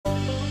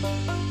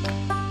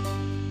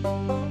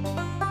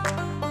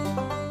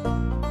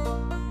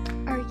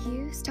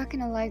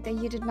life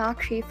that you did not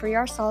create for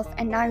yourself,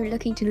 and now you're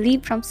looking to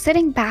leap from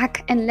sitting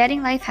back and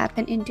letting life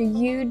happen into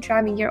you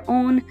driving your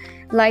own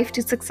life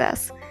to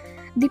success.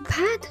 The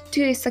path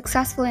to a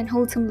successful and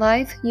wholesome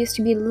life used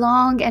to be a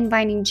long and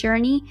winding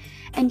journey,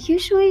 and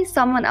usually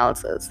someone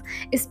else's,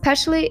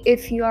 especially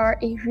if you are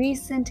a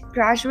recent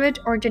graduate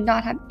or did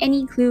not have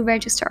any clue where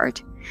to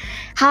start.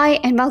 Hi,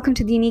 and welcome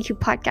to the NEQ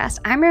podcast.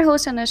 I'm your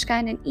host Anushka,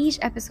 and in each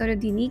episode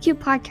of the NEQ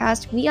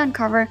podcast, we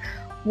uncover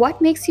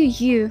what makes you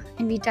you,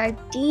 and we dive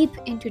deep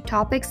into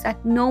topics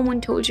that no one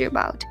told you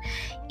about.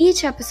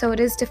 Each episode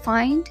is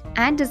defined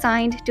and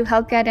designed to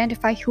help you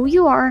identify who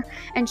you are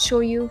and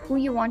show you who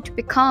you want to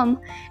become,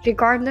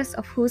 regardless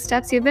of whose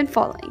steps you've been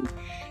following.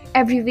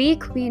 Every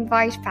week, we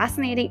invite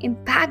fascinating,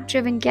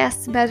 impact-driven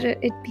guests, whether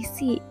it be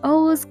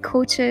CEOs,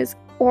 coaches,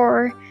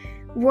 or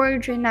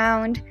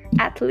world-renowned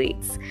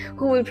athletes,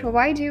 who will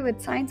provide you with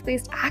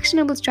science-based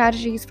actionable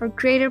strategies for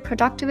greater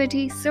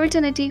productivity,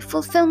 certainty,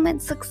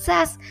 fulfillment,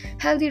 success,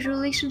 healthy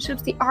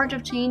relationships, the art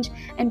of change,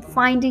 and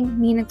finding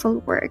meaningful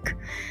work.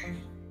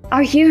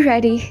 Are you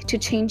ready to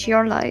change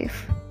your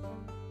life?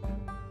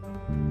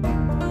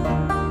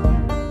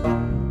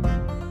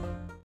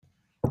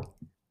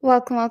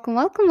 Welcome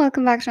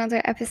back to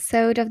another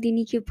episode of the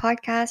NEQ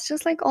podcast.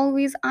 Just like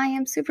always, I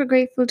am super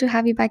grateful to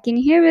have you back in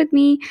here with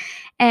me,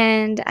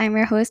 and I'm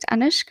your host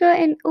Anushka,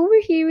 and over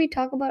here we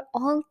talk about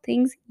all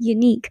things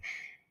unique.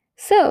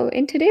 So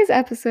in today's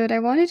episode, I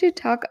wanted to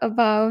talk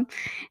about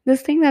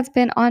this thing that's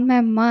been on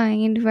my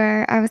mind,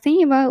 where I was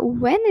thinking about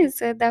when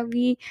is it that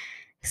we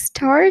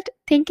start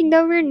thinking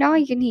that we're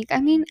not unique.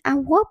 I mean, at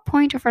what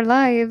point of our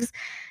lives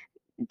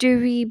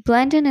do we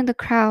blend in the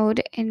crowd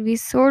and we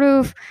sort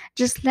of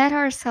just let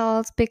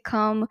ourselves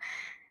become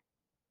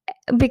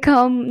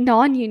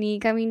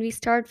non-unique? I mean, we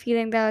start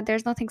feeling that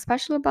there's nothing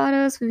special about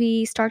us.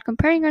 We start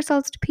comparing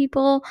ourselves to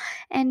people,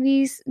 and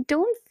we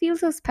don't feel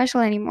so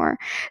special anymore.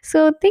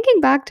 So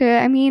thinking back to it,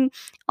 I mean,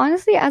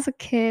 honestly, as a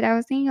kid, I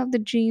was thinking of the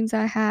dreams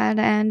I had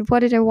and what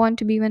did I want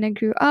to be when I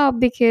grew up,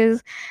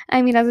 because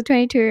I mean, as a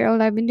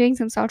 22-year-old, I've been doing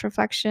some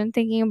self-reflection,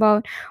 thinking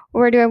about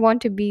where do I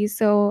want to be.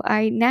 So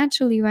I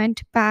naturally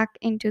went back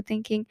into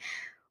thinking,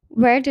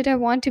 where did I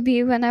want to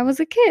be when I was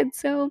a kid?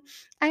 So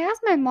I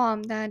asked my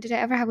mom that, did I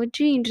ever have a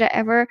dream? Did I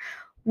ever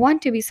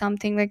want to be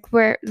something? Like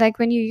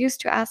when you used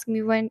to ask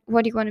me, when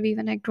what do you want to be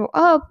when I grow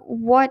up,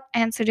 what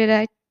answer did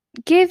I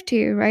give to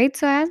you, right?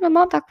 So I asked my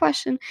mom that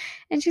question,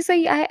 and she's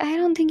like, I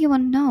don't think you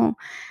want to know.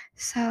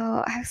 So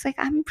I was like,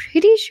 I'm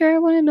pretty sure I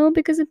want to know,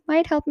 because it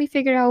might help me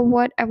figure out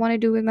what I want to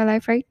do with my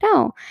life right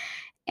now.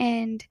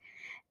 And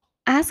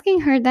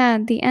asking her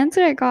that, the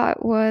answer I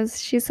got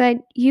was, she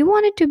said, you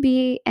wanted to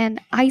be an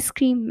ice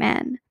cream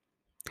man.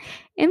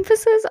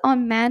 Emphasis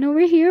on man over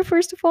here,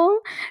 first of all.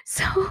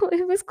 So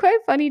it was quite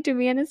funny to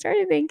me, and I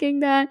started thinking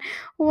that,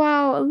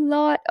 wow, a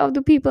lot of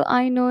the people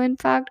I know, in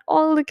fact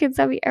all the kids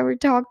that we ever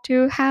talk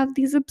to, have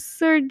these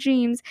absurd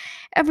dreams.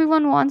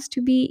 Everyone wants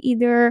to be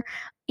either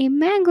a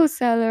mango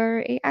seller,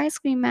 a ice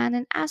cream man,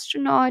 an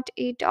astronaut,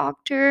 a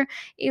doctor,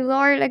 a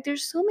lawyer. Like,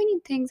 there's so many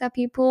things that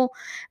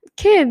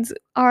kids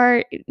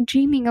are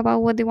dreaming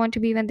about what they want to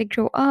be when they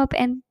grow up,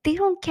 and they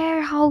don't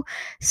care how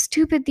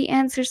stupid the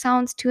answer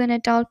sounds to an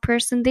adult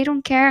person. They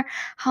don't care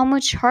how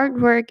much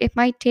hard work it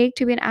might take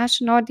to be an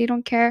astronaut. They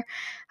don't care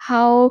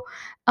how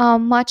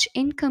much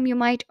income you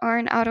might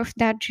earn out of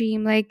that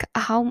dream, like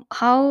how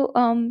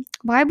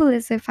viable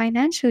is it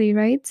financially,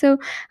 right? So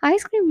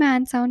ice cream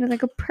man sounded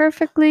like a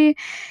perfectly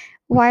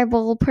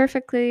viable,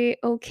 perfectly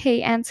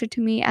okay answer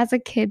to me as a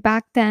kid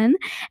back then.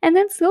 And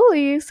then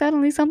slowly,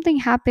 suddenly, something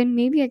happened.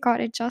 Maybe I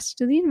got adjusted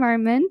to the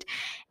environment,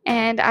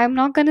 and I'm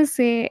not gonna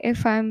say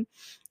if I'm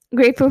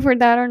grateful for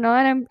that or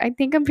not. I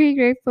think I'm pretty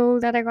grateful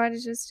that I got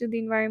adjusted to the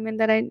environment,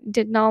 that I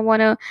did not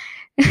want to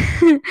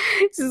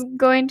just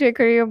go into a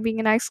career of being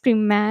an ice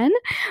cream man.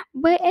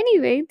 But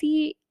anyway,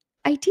 the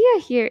idea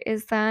here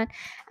is that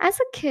as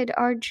a kid,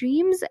 our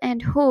dreams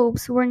and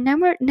hopes were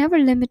never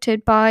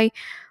limited by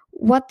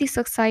what the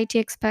society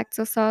expects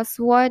of us,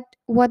 what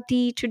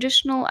the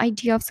traditional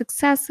idea of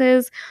success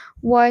is,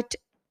 what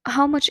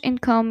how much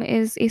income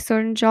is a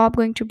certain job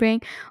going to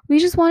bring. We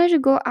just wanted to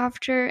go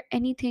after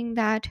anything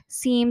that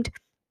seemed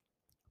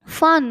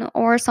fun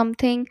or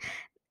something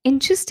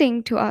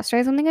interesting to us,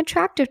 right? Something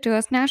attractive to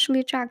us, naturally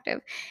attractive.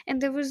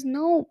 And there was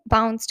no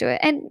bounds to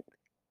it. And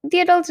the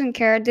adults didn't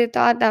care. They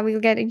thought that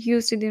we'll get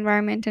used to the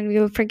environment and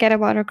we'll forget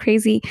about our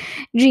crazy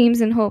dreams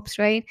and hopes,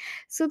 right?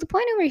 So the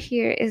point over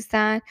here is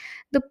that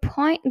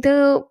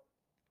the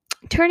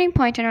turning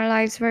point in our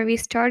lives where we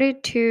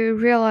started to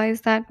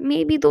realize that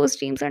maybe those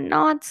dreams are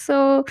not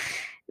so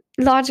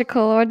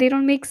logical, or they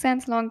don't make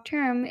sense long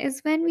term, is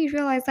when we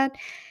realize that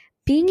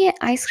being an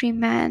ice cream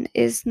man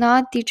is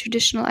not the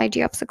traditional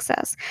idea of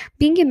success.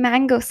 Being a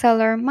mango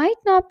seller might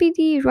not be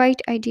the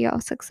right idea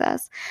of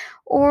success.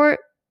 Or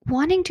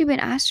wanting to be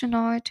an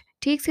astronaut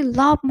takes a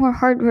lot more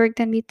hard work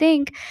than we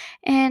think.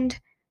 And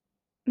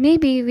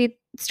maybe we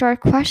start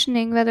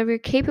questioning whether we're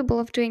capable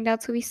of doing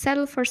that. So we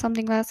settle for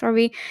something less, or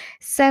we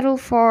settle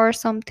for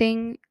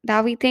something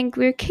that we think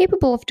we're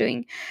capable of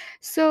doing.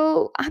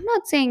 So I'm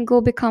not saying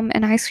go become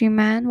an ice cream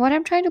man. What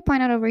I'm trying to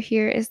point out over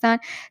here is that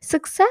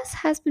success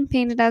has been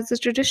painted as this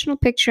traditional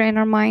picture in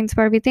our minds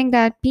where we think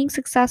that being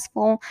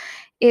successful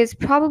is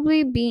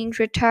probably being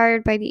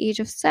retired by the age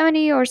of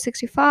 70 or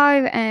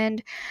 65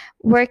 and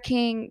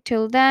working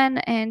till then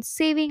and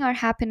saving our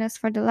happiness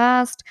for the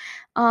last.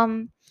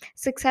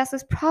 Success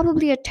is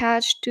probably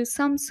attached to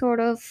some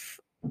sort of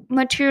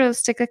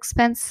materialistic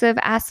expensive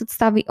assets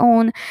that we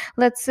own.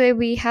 Let's say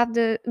we have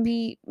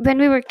we when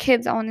we were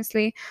kids,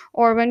 honestly,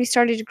 or when we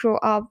started to grow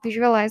up, we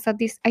realized that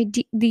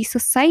the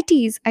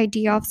society's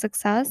idea of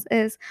success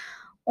is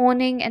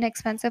owning an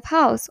expensive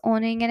house,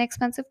 owning an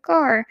expensive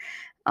car,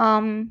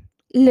 um,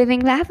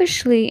 living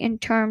lavishly in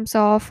terms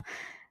of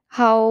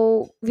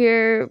how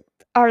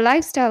our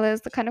lifestyle is,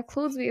 the kind of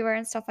clothes we wear,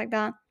 and stuff like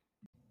that.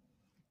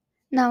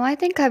 Now, I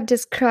think I've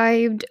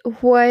described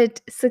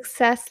what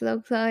success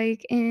looks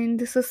like in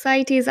the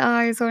society's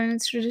eyes or in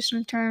its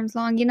traditional terms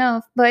long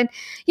enough, but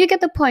you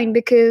get the point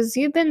because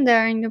you've been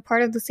there and you're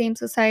part of the same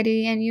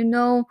society and you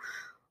know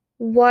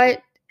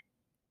what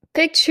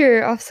picture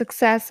of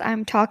success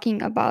I'm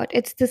talking about.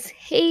 It's this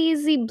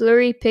hazy,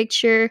 blurry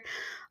picture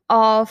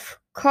of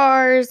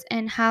cars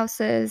and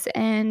houses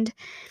and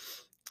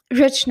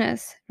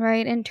richness,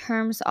 right, in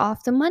terms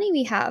of the money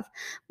we have.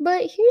 But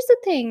here's the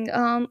thing,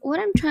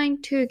 what I'm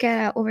trying to get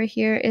at over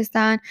here is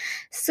that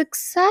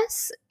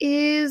success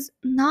is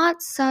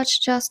not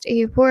such just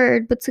a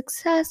word, but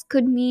success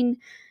could mean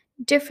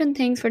different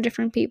things for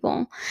different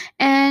people.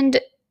 And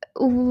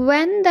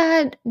when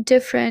that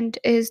different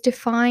is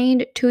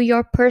defined to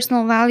your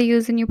personal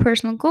values and your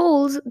personal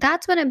goals,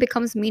 that's when it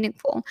becomes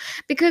meaningful.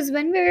 Because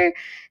when we're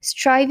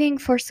striving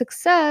for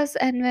success,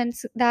 and when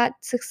that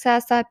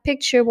success, that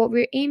picture, what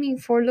we're aiming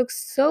for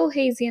looks so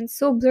hazy and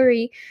so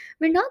blurry,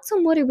 we're not so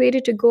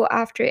motivated to go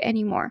after it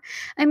anymore.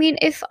 I mean,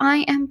 if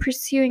I am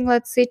pursuing,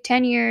 let's say,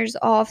 10 years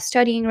of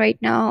studying right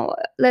now,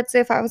 let's say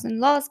if I was in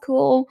law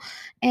school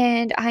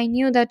and I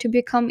knew that to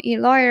become a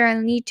lawyer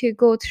I'll need to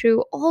go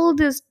through all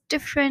this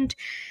different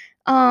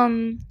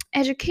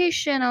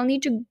education, I'll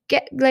need to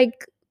get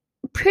like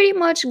pretty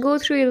much go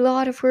through a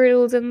lot of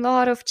hurdles and a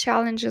lot of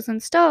challenges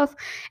and stuff,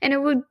 and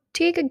it would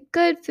take a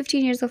good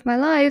 15 years of my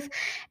life.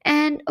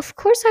 And of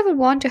course I would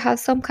want to have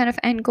some kind of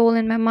end goal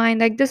in my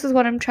mind, like this is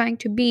what I'm trying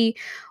to be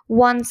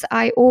once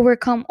I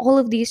overcome all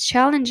of these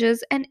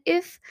challenges. And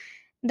if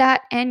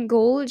that end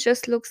goal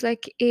just looks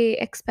like a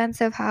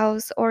expensive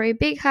house or a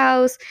big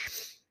house,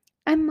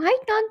 I might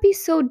not be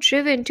so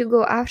driven to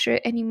go after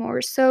it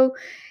anymore. So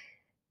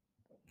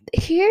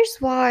here's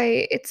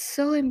why it's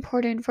so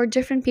important for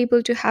different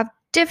people to have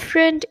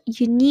different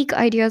unique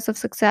ideas of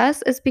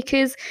success, is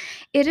because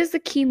it is the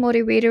key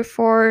motivator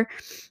for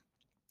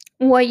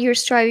what you're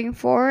striving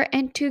for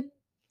and to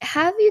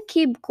have you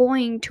keep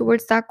going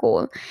towards that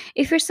goal.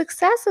 If your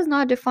success is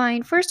not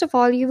defined, first of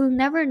all, you will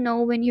never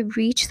know when you've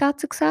reached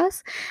that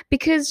success.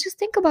 Because just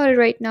think about it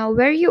right now,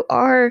 where you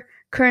are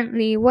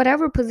currently,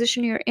 whatever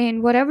position you're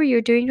in, whatever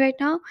you're doing right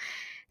now,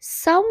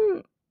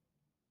 some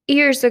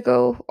years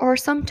ago or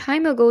some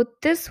time ago,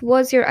 this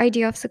was your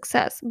idea of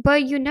success,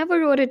 but you never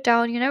wrote it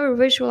down, you never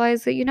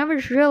visualized it, you never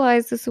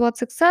realized this is what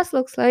success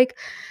looks like.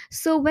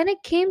 So when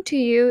it came to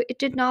you, it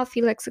did not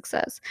feel like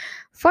success.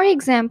 For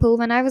example,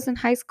 when I was in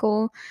high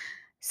school,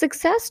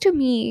 success to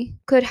me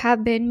could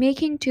have been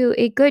making to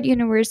a good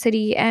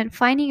university and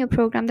finding a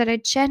program that I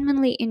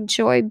genuinely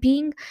enjoy,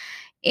 being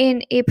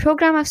in a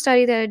program of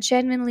study that I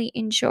genuinely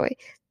enjoy.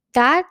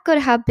 That could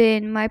have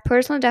been my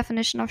personal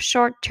definition of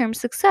short term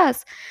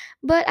success.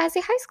 But as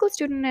a high school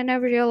student, I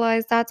never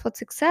realized that's what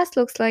success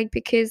looks like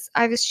because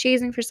I was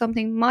chasing for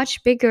something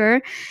much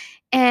bigger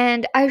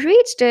and I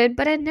reached it,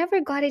 but I never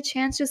got a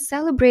chance to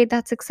celebrate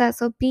that success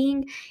of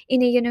being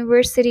in a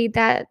university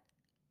that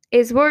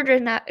is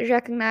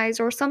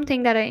recognized or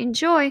something that I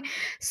enjoy.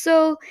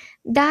 So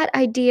that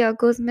idea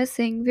goes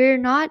missing. We're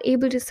not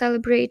able to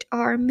celebrate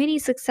our mini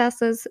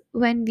successes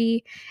when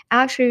we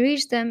actually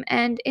reach them.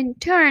 And in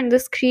turn,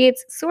 this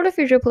creates sort of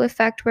a ripple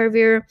effect where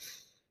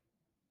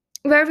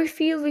we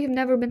feel we've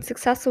never been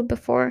successful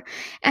before.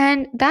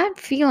 And that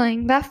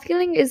feeling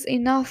is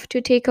enough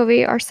to take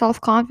away our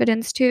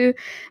self-confidence, to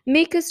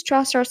make us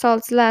trust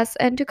ourselves less,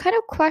 and to kind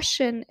of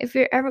question if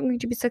we're ever going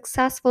to be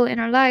successful in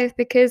our life,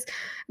 because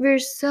we're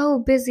so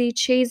busy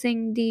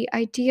chasing the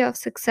idea of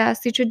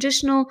success, the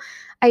traditional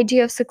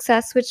idea of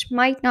success, which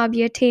might not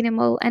be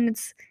attainable, and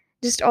it's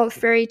just all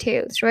fairy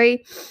tales,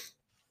 right?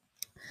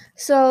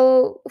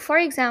 So, for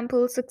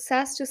example,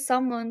 success to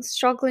someone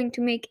struggling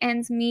to make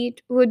ends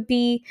meet would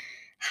be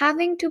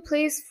having to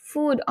place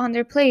food on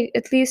their plate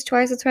at least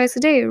twice or thrice a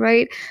day,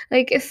 right?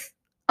 Like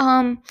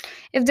um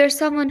if there's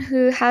someone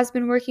who has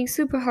been working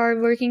super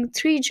hard, working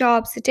 3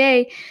 jobs a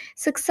day,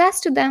 success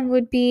to them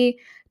would be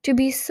to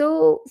be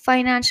so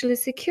financially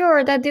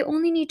secure that they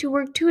only need to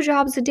work 2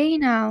 jobs a day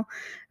now,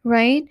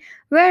 right?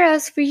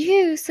 Whereas for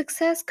you,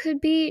 success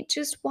could be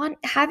just one,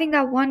 having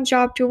that one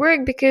job to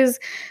work, because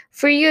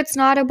for you it's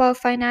not about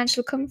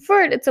financial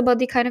comfort, it's about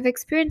the kind of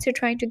experience you're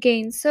trying to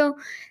gain. So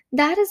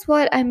that is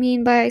what I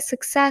mean by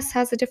success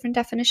has a different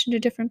definition to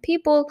different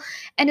people,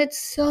 and it's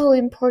so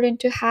important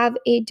to have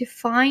a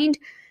defined,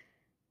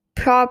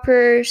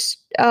 proper,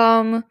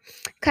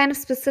 kind of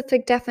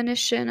specific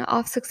definition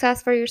of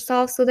success for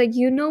yourself, so that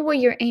you know what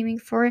you're aiming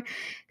for.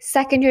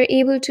 Second, you're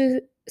able to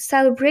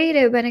celebrate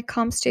it when it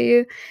comes to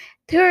you.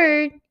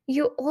 Third,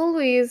 you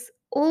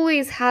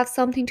always have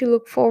something to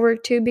look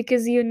forward to,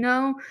 because you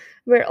know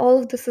where all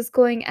of this is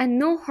going, and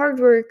no hard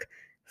work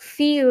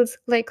feels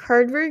like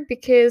hard work,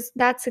 because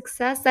that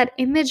success, that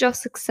image of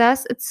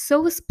success, it's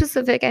so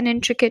specific and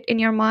intricate in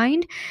your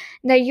mind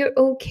that you're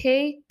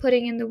okay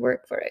putting in the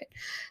work for it.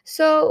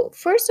 So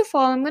first of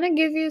all, I'm going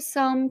to give you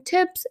some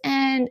tips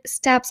and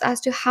steps as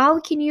to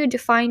how can you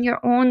define your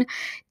own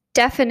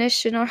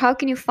definition, or how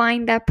can you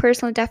find that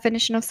personal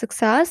definition of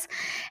success,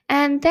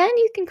 and then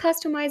you can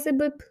customize it.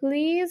 But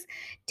please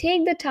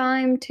take the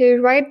time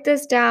to write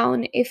this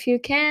down if you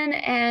can,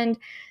 and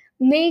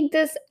make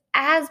this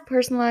as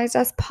personalized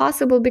as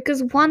possible,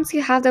 because once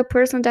you have that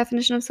personal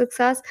definition of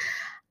success,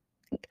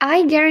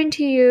 I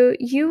guarantee you,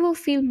 you will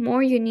feel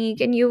more unique,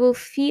 and you will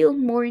feel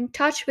more in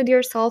touch with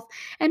yourself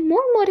and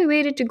more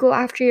motivated to go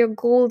after your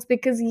goals,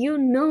 because you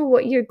know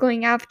what you're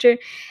going after,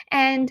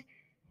 and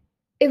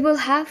it will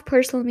have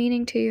personal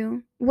meaning to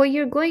you. What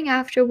you're going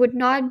after would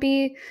not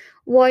be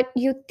what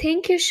you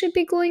think you should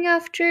be going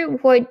after,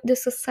 what the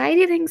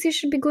society thinks you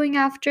should be going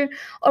after,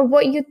 or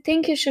what you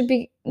think you should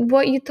be,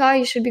 what you thought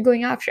you should be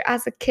going after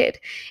as a kid.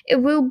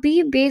 It will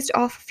be based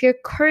off of your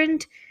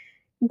current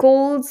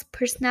goals,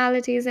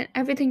 personalities, and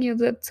everything you've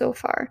lived so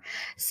far.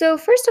 So,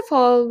 first of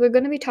all, we're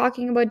going to be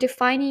talking about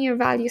defining your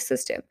value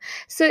system.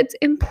 So, it's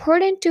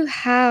important to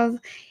have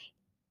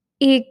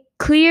a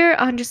clear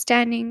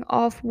understanding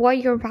of what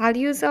your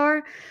values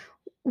are,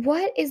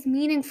 what is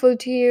meaningful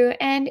to you.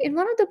 And in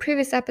one of the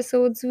previous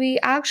episodes, we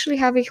actually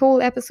have a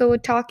whole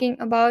episode talking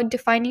about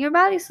defining your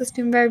value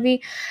system, where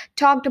we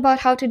talked about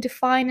how to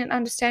define and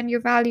understand your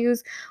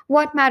values,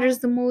 what matters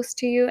the most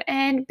to you.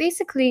 And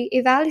basically,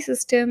 a value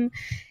system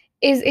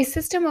is a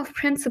system of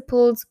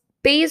principles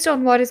based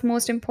on what is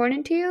most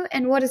important to you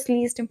and what is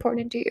least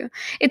important to you.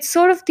 It's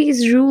sort of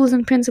these rules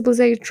and principles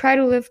that you try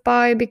to live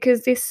by,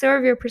 because they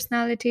serve your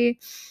personality,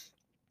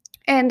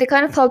 and they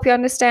kind of help you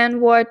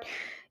understand what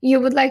you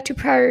would like to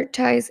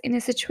prioritize in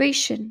a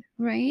situation,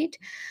 right?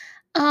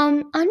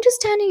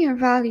 Understanding your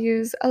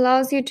values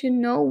allows you to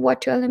know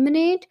what to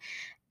eliminate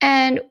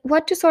and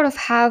what to sort of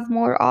have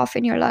more of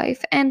in your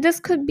life. And this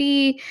could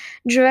be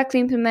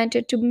directly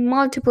implemented to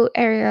multiple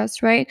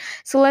areas, right?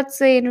 So let's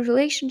say in a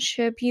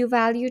relationship, you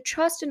value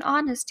trust and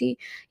honesty.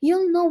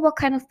 You'll know what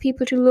kind of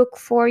people to look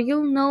for.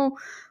 You'll know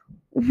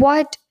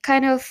what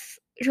kind of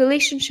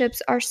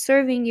relationships are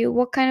serving you,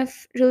 what kind of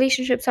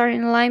relationships are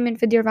in alignment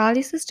with your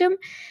value system,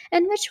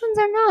 and which ones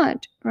are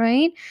not,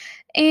 right?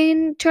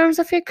 In terms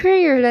of your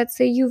career, let's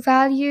say you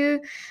value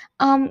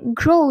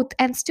growth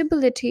and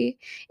stability.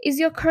 Is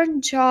your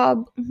current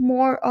job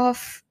more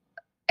of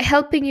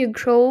helping you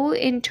grow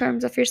in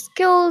terms of your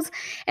skills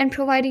and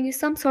providing you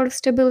some sort of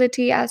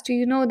stability as to,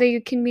 you know, that you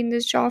can be in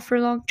this job for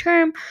long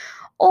term,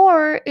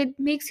 or it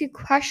makes you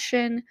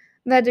question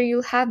whether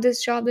you'll have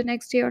this job the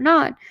next day or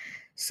not?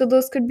 So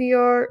those could be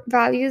your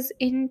values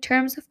in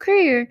terms of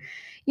career.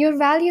 Your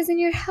values in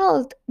your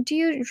health. Do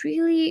you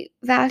really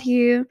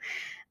value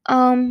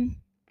um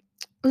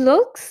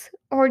looks,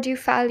 or do you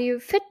value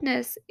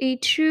fitness, a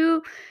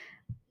true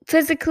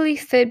physically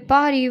fit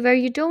body where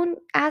you don't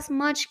as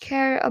much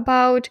care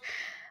about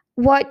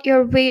what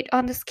your weight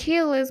on the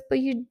scale is, but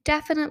you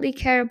definitely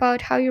care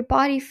about how your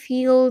body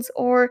feels,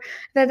 or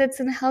whether it's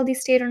in a healthy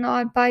state or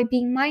not, by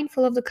being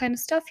mindful of the kind of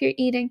stuff you're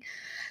eating?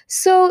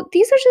 So,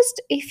 these are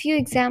just a few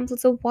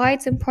examples of why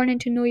it's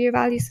important to know your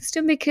value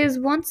system, because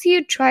once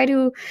you try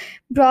to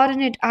broaden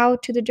it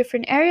out to the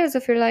different areas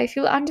of your life,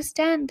 you'll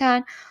understand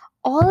that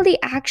all the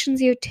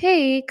actions you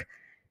take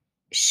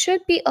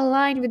should be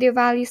aligned with your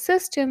value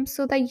system,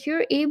 so that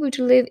you're able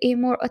to live a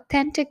more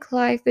authentic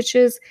life which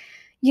is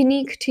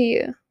unique to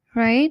you,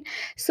 right?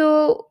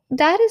 So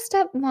that is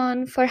step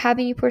 1 for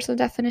having a personal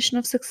definition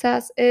of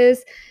success,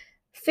 is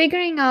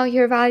figuring out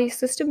your value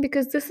system,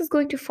 because this is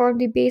going to form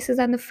the basis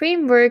and the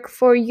framework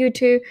for you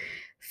to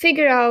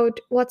figure out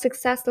what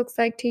success looks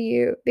like to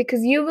you,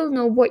 because you will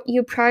know what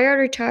you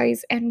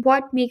prioritize and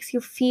what makes you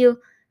feel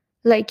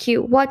like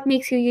you, what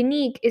makes you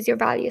unique is your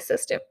value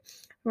system,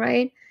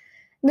 right?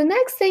 The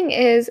next thing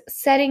is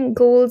setting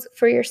goals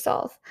for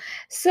yourself.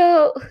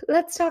 So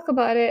let's talk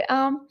about it.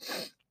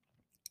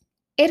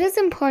 It is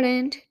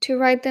important to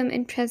write them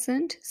in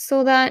present,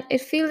 so that it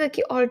feels like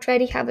you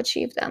already have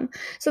achieved them.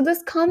 So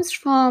this comes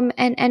from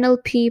an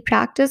NLP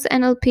practice.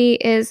 NLP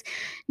is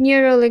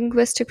neuro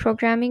linguistic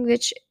programming,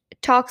 which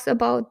talks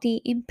about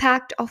the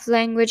impact of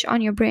language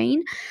on your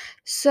brain.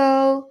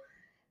 So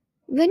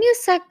when you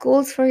set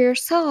goals for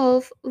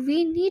yourself,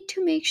 we need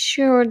to make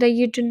sure that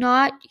you do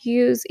not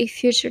use a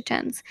future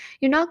tense.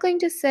 You're not going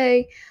to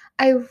say,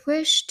 I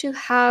wish to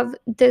have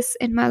this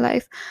in my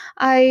life.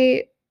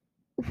 I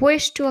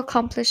wish to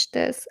accomplish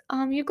this.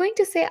 You're going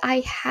to say, I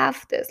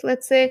have this.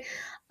 Let's say,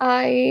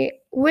 I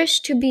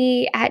wish to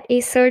be at a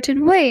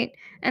certain weight.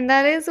 And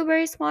that is a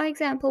very small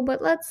example,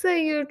 but let's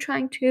say you're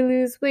trying to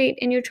lose weight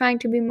and you're trying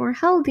to be more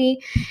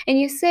healthy, and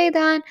you say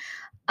that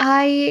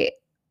I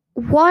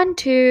want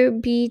to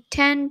be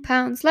 10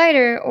 pounds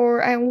lighter,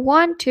 or I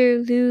want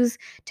to lose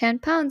 10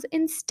 pounds,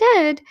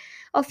 instead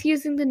of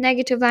using the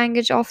negative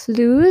language of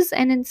lose,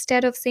 and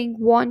instead of saying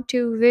want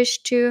to, wish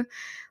to,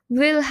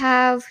 will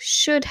have,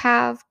 should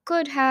have,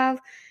 could have,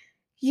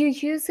 you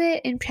use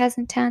it in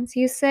present tense.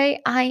 You say,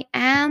 I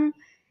am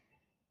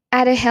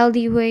at a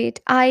healthy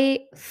weight.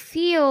 I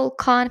feel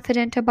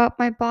confident about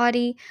my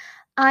body.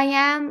 I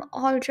am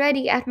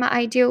already at my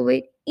ideal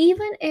weight,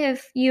 even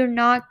if you're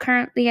not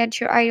currently at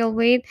your ideal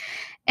weight.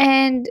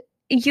 And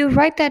you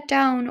write that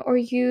down, or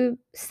you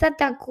set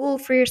that goal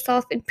for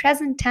yourself in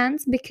present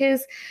tense,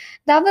 because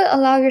that will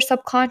allow your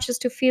subconscious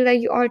to feel that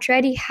you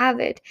already have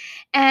it.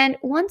 And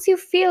once you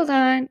feel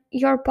that,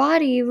 your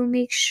body will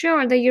make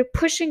sure that you're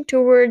pushing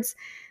towards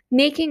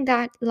making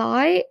that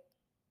lie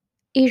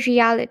a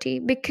reality,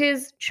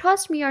 because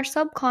trust me, your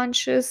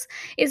subconscious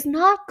is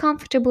not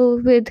comfortable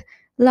with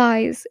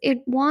lies. It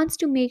wants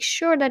to make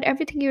sure that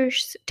everything you're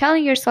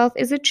telling yourself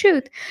is a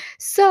truth.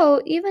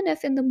 So even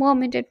if in the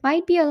moment it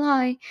might be a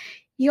lie,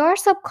 your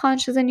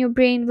subconscious and your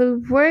brain will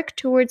work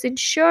towards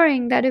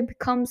ensuring that it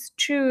becomes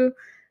true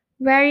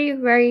very,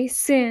 very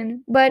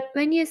soon. But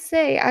when you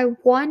say, I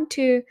want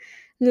to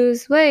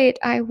lose weight,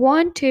 I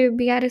want to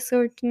be at a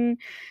certain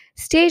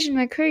stage in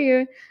my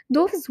career,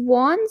 those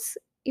wants,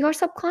 your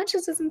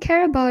subconscious doesn't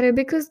care about it,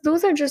 because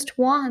those are just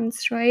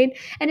wants, right?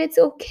 And it's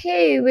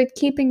okay with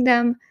keeping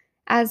them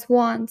as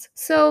wants.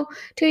 So,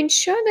 to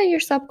ensure that your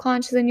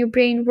subconscious and your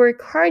brain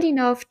work hard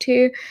enough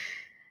to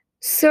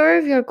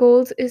serve your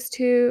goals, is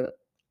to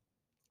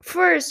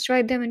first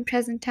write them in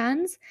present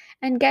tense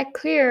and get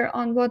clear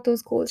on what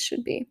those goals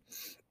should be.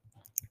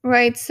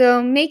 Right,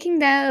 so making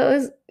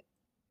those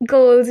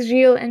goals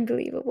real and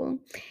believable.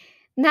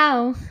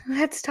 Now,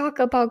 let's talk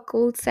about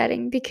goal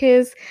setting,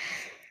 because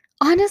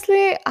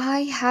honestly,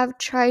 I have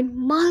tried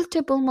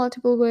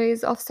multiple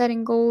ways of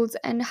setting goals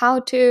and how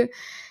to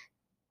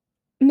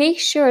make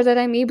sure that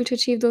I'm able to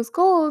achieve those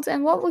goals.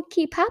 And what would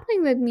keep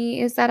happening with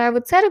me is that I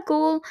would set a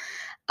goal,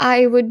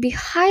 I would be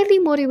highly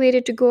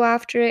motivated to go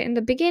after it in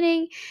the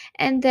beginning,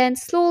 and then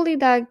slowly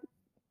that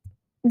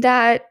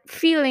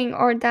feeling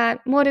or that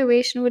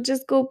motivation would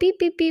just go beep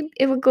beep beep,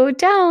 it would go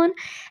down,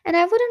 and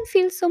I wouldn't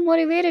feel so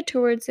motivated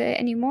towards it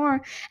anymore.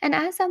 And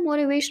as that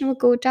motivation would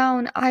go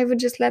down, I would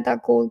just let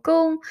that goal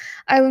go.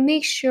 I will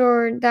make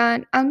sure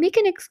that I'll make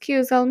an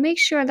excuse, I'll make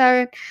sure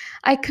that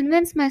I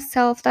convince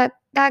myself that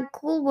that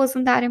goal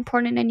wasn't that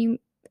important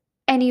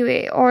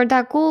anyway, or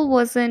that goal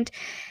wasn't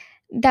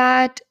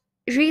that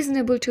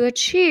reasonable to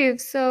achieve.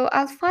 So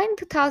I'll find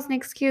the thousand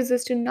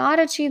excuses to not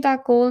achieve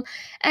that goal,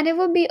 and it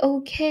will be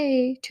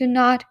okay to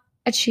not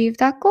achieve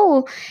that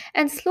goal.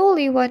 And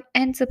slowly, what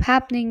ends up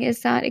happening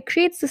is that it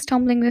creates this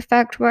tumbling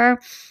effect where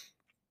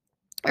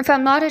if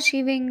I'm not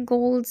achieving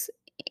goals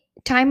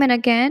time and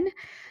again,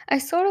 I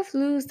sort of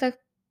lose the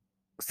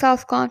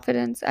self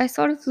confidence. I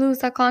sort of lose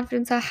that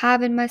confidence I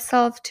have in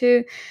myself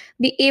to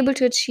be able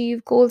to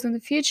achieve goals in the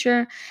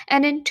future.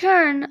 And in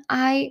turn,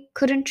 I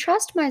couldn't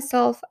trust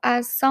myself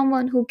as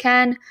someone who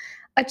can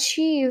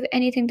achieve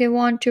anything they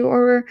want to,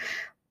 or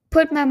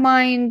put my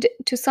mind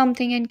to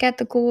something and get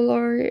the goal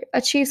or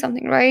achieve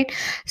something, right?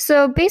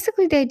 So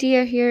basically, the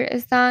idea here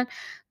is that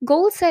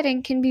goal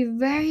setting can be a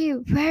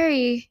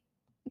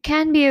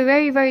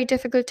very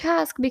difficult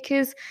task,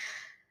 because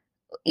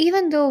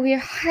even though we're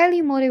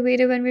highly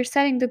motivated when we're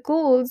setting the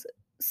goals,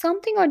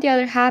 something or the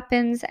other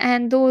happens,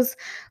 and those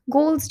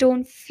goals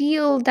don't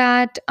feel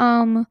that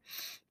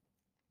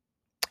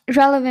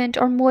relevant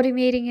or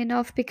motivating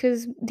enough,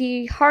 because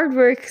the hard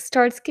work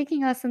starts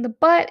kicking us in the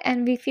butt,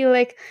 and we feel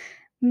like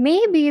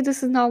maybe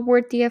this is not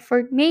worth the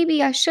effort,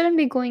 maybe I shouldn't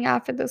be going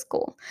after this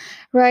goal,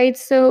 right?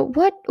 So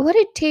what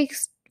it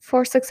takes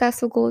for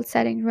successful goal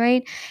setting,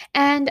 right?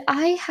 And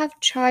I have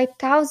tried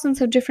thousands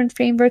of different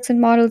frameworks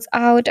and models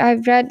out.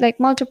 I've read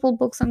like multiple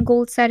books on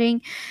goal setting,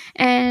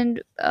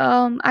 and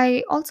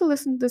I also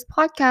listened to this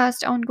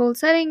podcast on goal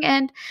setting,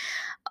 and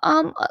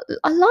a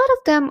lot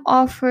of them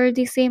offer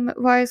the same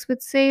advice,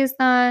 which says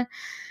that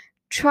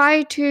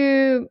try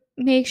to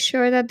make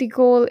sure that the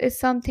goal is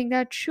something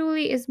that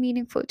truly is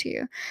meaningful to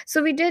you.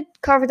 So we did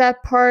cover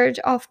that part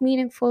of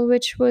meaningful,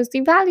 which was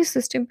the value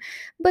system,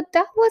 but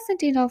that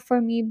wasn't enough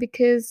for me,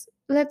 because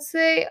let's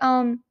say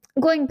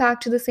going back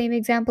to the same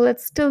example,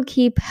 let's still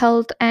keep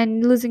health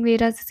and losing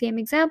weight as the same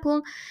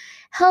example.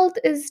 Health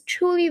is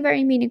truly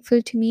very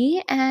meaningful to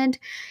me, and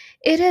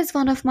it is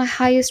one of my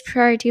highest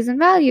priorities and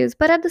values.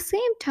 But at the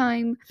same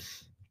time,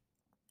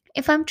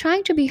 if I'm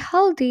trying to be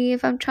healthy,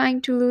 if I'm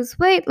trying to lose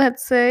weight,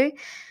 let's say,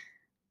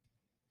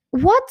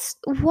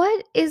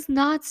 what is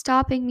not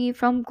stopping me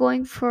from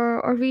going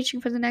for or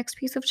reaching for the next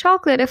piece of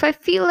chocolate? If I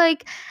feel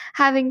like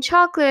having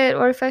chocolate,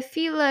 or if I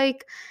feel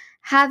like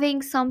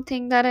having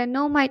something that I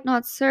know might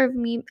not serve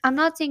me. I'm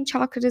not saying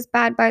chocolate is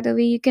bad, by the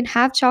way. You can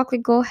have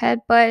chocolate, go ahead,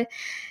 but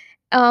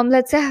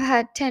let's say I've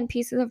had 10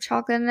 pieces of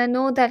chocolate and I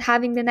know that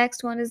having the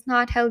next one is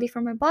not healthy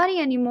for my body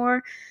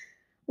anymore.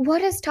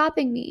 What is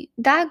stopping me?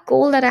 That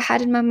goal that I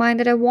had in my mind,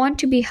 that I want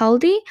to be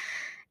healthy,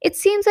 it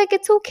seems like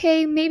it's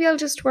okay. Maybe I'll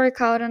just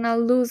work out and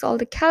I'll lose all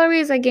the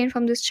calories I gained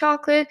from this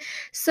chocolate.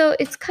 So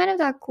it's kind of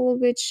that goal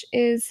which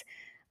is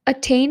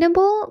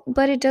attainable,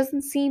 but it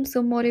doesn't seem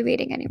so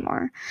motivating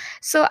anymore.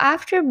 So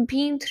after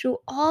being through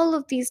all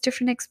of these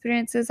different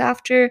experiences,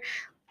 after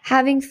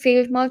having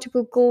failed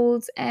multiple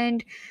goals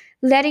and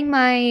letting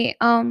my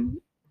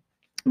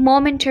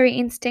momentary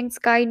instincts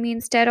guide me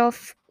instead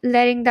of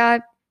letting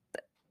that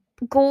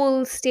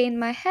goal stay in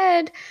my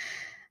head,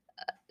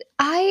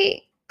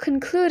 I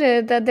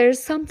concluded that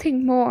there's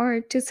something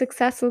more to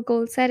successful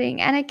goal setting.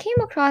 And I came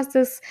across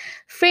this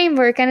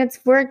framework, and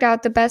it's worked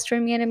out the best for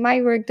me, and it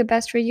might work the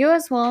best for you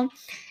as well.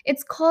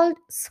 It's called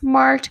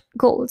SMART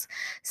goals.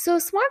 So,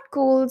 SMART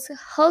goals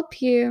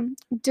help you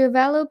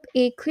develop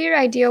a clear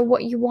idea of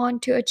what you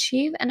want to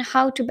achieve and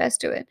how to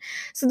best do it.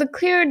 So, the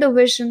clearer the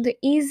vision, the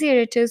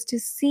easier it is to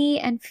see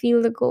and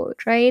feel the goal,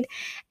 right?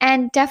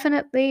 And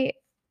definitely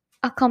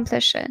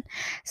accomplish it.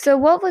 So,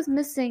 what was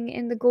missing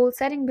in the goal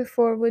setting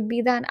before would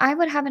be that I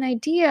would have an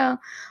idea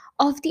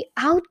of the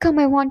outcome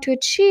I want to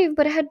achieve,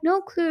 but I had no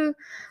clue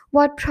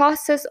what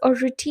process or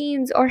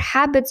routines or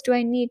habits do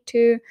I need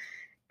to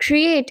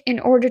create in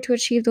order to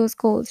achieve those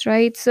goals,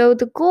 right? So,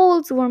 the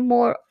goals were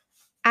more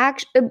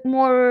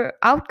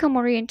outcome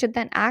oriented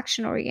than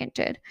action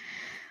oriented.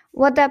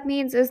 What that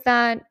means is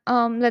that,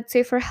 let's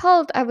say for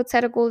health, I would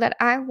set a goal that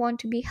I want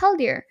to be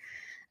healthier.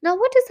 Now,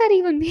 what does that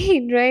even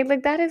mean, right?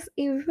 Like, that is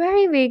a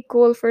very vague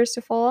goal, first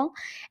of all,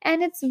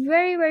 and it's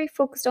very, very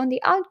focused on the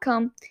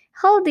outcome.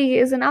 Healthy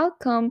is an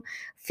outcome.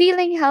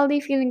 Feeling healthy,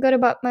 feeling good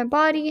about my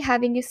body,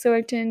 having a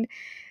certain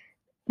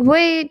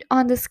weight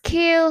on the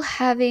scale,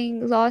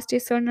 having lost a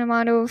certain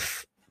amount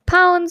of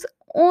pounds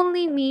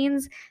only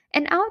means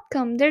an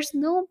outcome. There's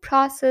no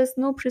process,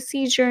 no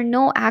procedure,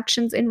 no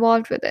actions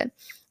involved with it,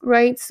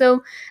 right?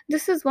 So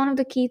this is one of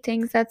the key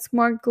things that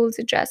SMART goals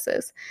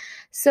addresses.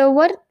 So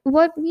what is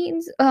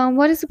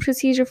the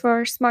procedure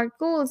for SMART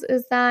goals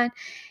is that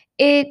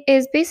it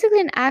is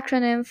basically an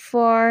acronym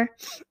for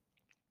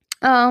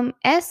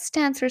S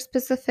stands for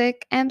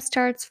specific, M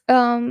stands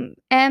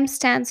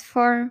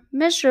for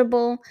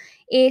measurable,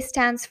 A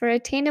stands for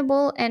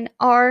attainable, and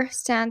R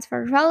stands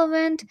for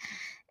relevant.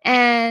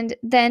 And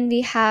then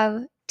we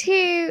have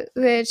T,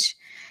 which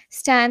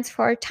stands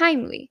for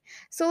timely.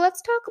 So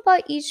let's talk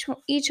about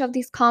each of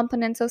these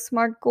components of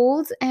SMART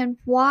goals and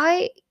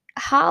why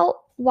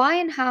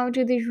and how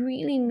do they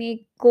really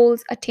make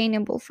goals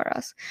attainable for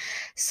us.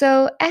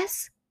 So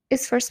S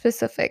is for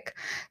specific.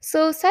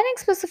 So setting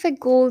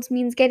specific goals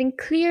means getting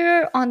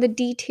clear on the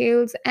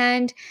details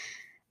and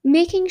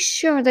making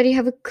sure that you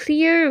have a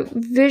clear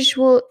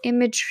visual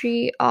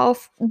imagery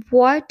of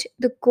what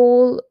the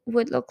goal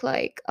would look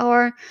like,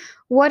 or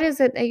what is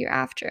it that you're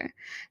after.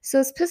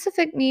 So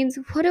specific means,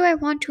 what do I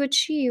want to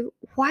achieve?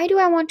 Why do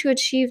I want to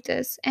achieve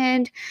this?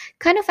 And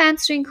kind of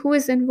answering who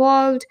is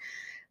involved,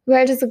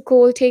 where does the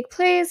goal take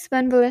place,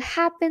 when will it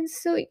happen.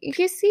 So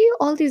you see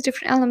all these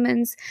different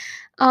elements.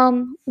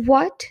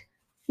 What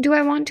do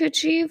I want to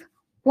achieve?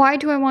 Why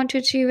do I want to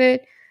achieve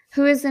it?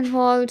 Who is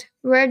involved?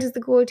 Where does the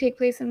goal take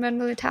place, and when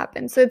will it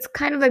happen? So it's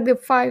kind of like the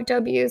 5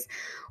 W's: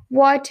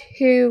 what,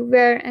 who,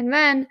 where, and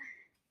when.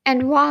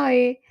 And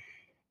why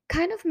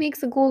kind of makes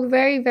the goal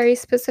very, very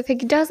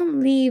specific. It doesn't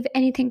leave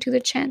anything to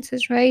the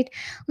chances, right?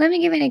 Let me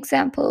give an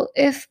example.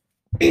 If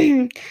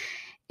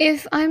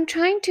if I'm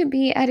trying to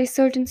be at a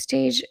certain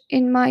stage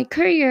in my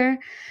career,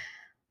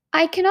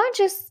 I cannot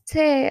just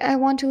say I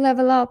want to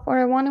level up or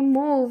I want to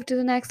move to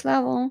the next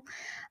level.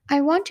 I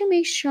want to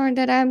make sure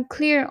that I'm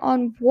clear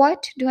on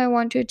what do I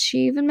want to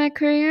achieve in my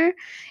career.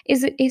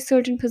 Is it a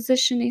certain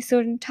position, a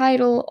certain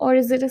title, or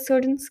is it a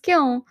certain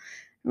skill,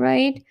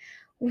 right?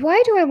 Why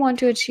do I want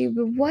to achieve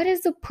it? What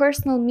is the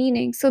personal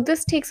meaning? So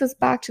this takes us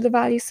back to the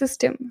value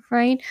system,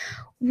 right?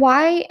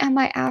 Why am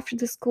I after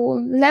this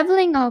goal?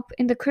 Leveling up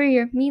in the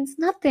career means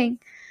nothing.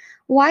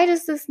 Why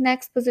does this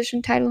next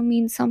position title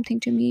mean something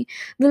to me?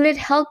 Will it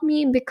help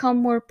me become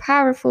more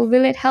powerful?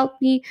 Will it help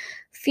me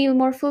feel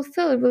more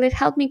fulfilled? Will it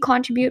help me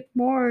contribute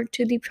more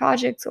to the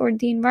projects or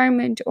the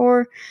environment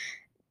or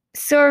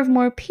serve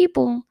more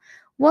people?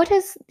 What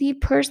is the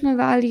personal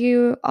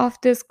value of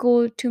this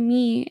goal to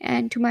me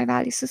and to my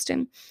value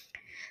system?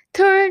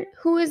 Third,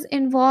 who is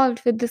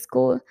involved with this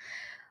goal?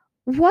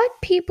 What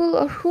people,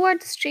 or who are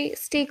the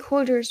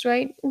stakeholders,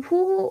 right?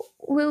 Who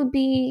will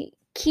be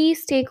key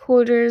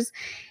stakeholders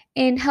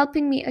in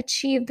helping me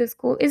achieve this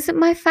goal? Is it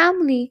my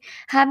family?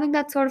 Having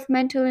that sort of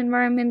mental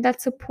environment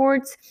that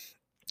supports,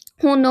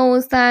 who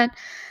knows that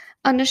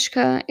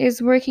Anushka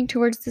is working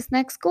towards this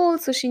next goal,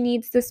 so she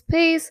needs this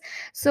space.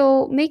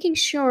 So making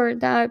sure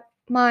that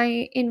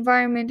my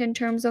environment in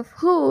terms of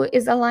who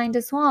is aligned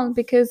as well,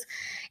 because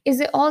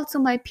is it also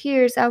my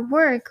peers at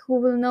work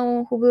who will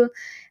know, who will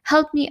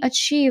help me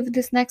achieve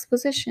this next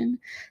position?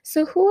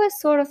 So who is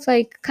sort of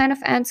like kind of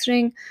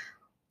answering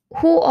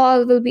who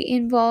all will be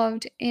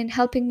involved in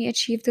helping me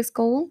achieve this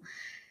goal.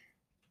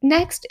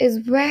 Next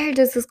is, where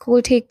does this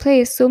goal take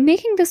place? So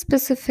making this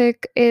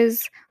specific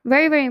is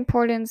very, very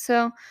important.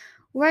 So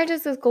where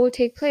does this goal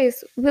take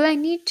place? Will I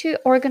need to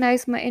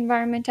organize my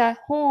environment at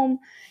home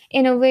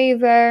in a way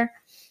where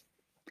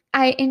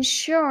I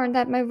ensure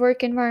that my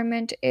work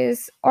environment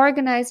is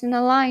organized and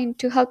aligned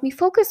to help me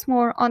focus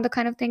more on the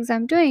kind of things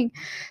I'm doing?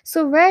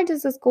 So where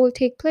does this goal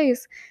take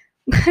place?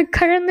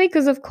 Currently,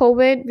 because of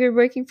COVID, we're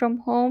working from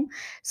home.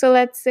 So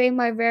let's say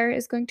my where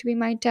is going to be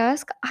my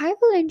desk. I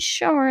will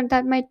ensure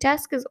that my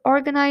desk is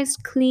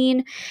organized,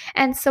 clean,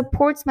 and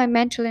supports my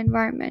mental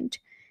environment,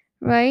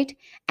 right?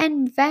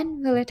 And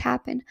when will it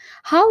happen?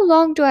 How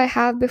long do I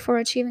have before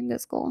achieving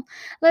this goal?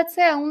 Let's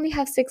say I only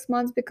have 6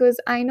 months, because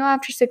I know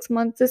after 6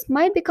 months this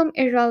might become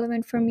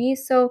irrelevant for me.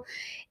 So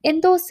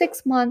in those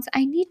 6 months,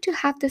 I need to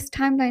have this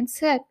timeline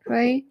set,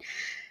 right?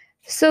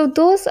 So,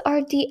 those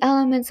are the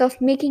elements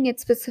of making it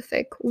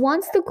specific.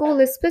 Once the goal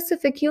is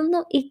specific, you'll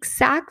know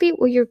exactly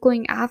what you're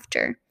going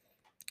after.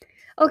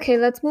 Okay,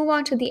 let's move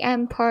on to the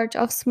M part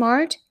of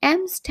SMART.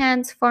 M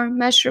stands for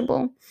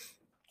measurable.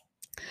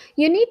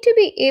 You need to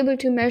be able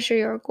to measure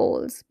your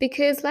goals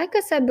because, like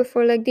I said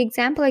before, like the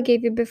example I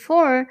gave you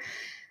before,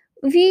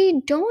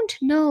 we don't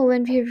know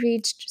when we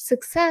reached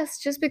success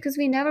just because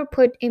we never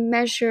put a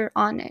measure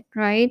on it,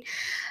 right?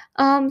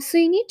 So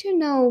you need to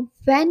know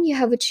when you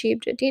have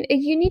achieved it.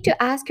 You need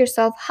to ask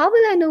yourself, how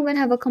will I know when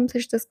I've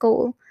accomplished this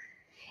goal?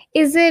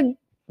 Is it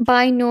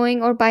by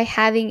knowing or by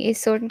having a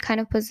certain kind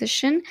of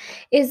position?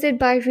 Is it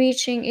by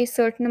reaching a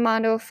certain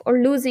amount of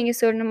or losing a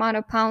certain amount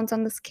of pounds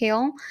on the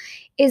scale?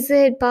 Is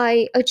it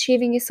by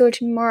achieving a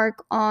certain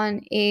mark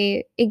on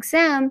a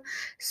exam?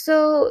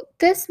 So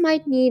this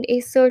might need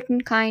a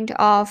certain kind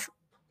of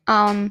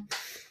um,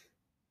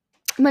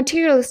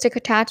 materialistic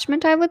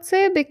attachment, I would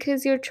say,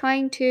 because you're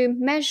trying to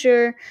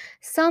measure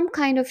some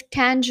kind of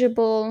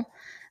tangible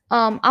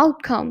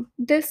outcome.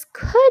 This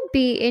could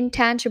be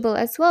intangible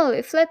as well.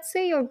 If, let's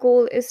say, your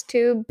goal is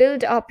to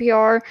build up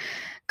your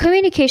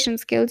communication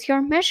skills,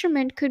 your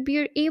measurement could be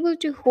you're able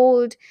to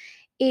hold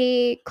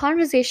a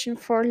conversation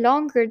for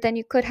longer than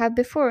you could have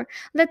before.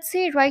 Let's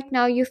say right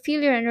now you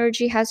feel your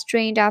energy has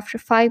drained after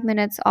 5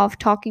 minutes of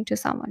talking to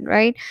someone,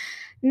 right?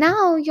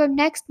 Now your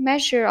next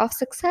measure of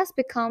success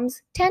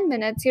becomes 10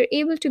 minutes. You're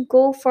able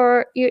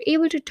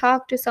to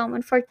talk to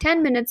someone for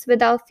 10 minutes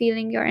without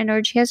feeling your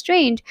energy has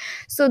drained.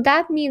 So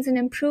that means an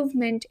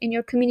improvement in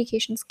your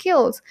communication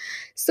skills.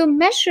 So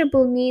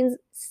measurable means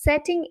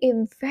setting a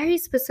very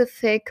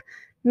specific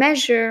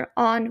measure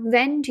on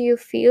when do you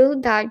feel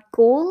that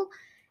goal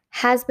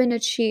has been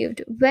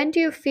achieved? When do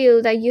you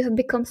feel that you have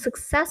become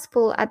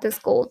successful at this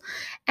goal?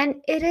 And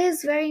it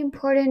is very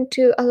important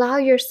to allow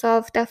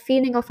yourself that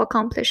feeling of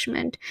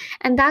accomplishment.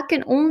 And that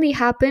can only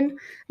happen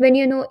when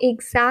you know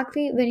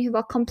exactly when you've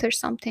accomplished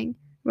something,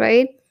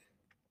 right?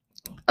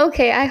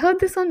 Okay, I hope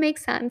this one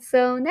makes sense.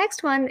 So,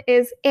 next one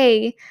is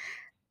A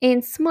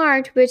in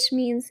SMART, which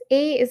means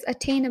A is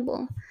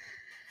attainable.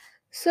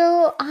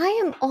 So, I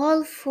am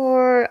all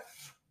for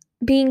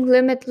being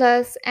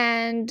limitless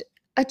and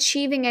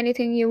achieving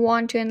anything you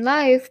want to in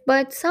life,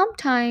 but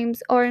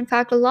sometimes, or in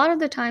fact a lot of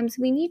the times,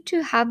 we need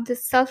to have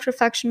this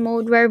self-reflection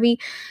mode where we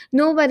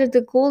know whether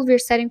the goal we're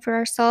setting for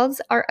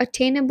ourselves are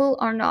attainable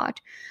or not.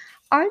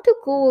 Are the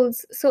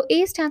goals, so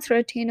A stands for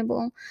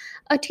attainable.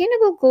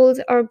 Attainable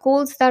goals are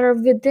goals that are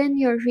within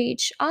your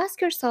reach.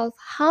 Ask yourself,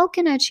 how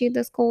can I achieve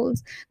this goal,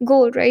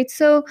 right?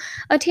 So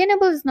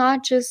attainable is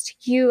not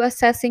just you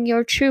assessing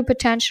your true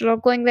potential or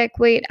going like,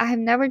 wait, I have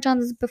never done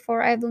this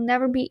before, I will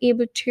never be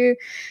able to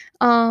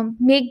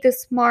make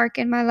this mark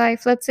in my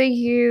life. Let's say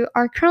you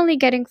are currently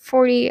getting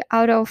 40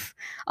 out of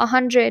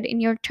 100 in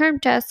your term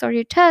tests or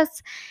your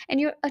tests, and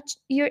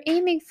you're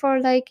aiming for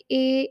like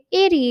a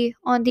 80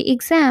 on the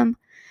exam.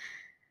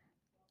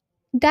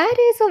 That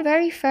is a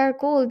very fair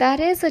goal.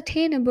 That is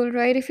attainable,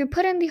 right? If you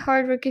put in the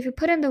hard work, if you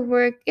put in the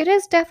work, it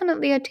is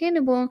definitely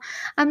attainable.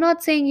 I'm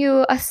not saying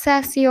you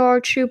assess your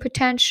true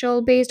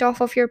potential based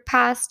off of your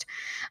past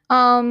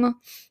um,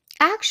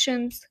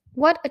 actions.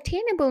 What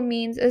attainable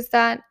means is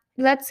that,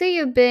 let's say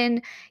you've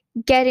been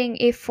getting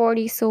a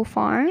 40 so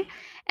far,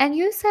 and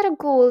you set a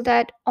goal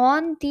that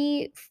on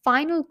the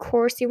final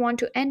course you want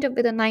to end up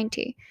with a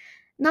 90.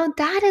 Now,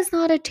 that is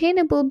not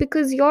attainable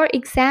because your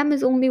exam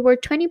is only worth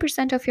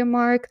 20% of your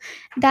mark.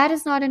 That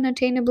is not an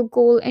attainable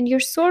goal, and you're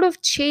sort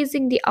of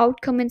chasing the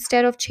outcome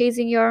instead of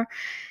chasing your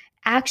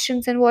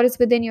actions and what is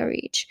within your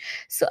reach.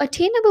 So,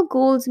 attainable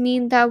goals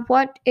mean that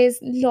what is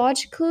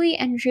logically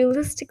and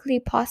realistically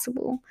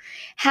possible.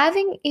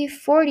 Having a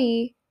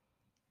 40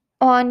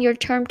 on your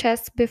term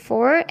test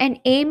before and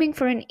aiming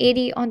for an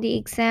 80 on the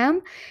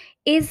exam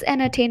is an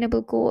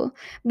attainable goal.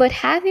 But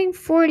having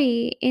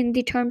 40 in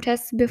the term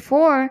tests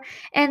before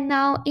and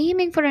now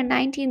aiming for a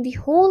 90 in the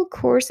whole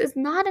course is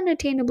not an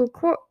attainable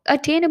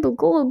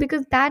goal,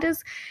 because that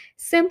is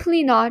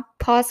simply not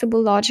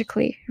possible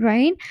logically,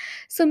 right?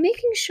 So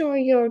making sure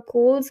your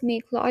goals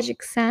make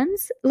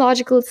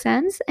logical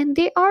sense, and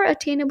they are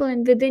attainable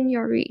and within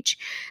your reach.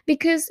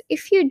 Because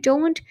if you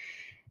don't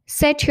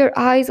set your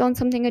eyes on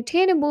something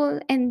attainable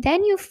and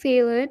then you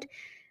fail it,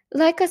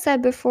 like I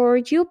said before,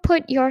 you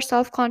put your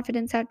self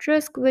confidence at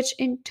risk, which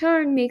in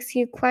turn makes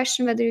you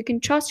question whether you can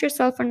trust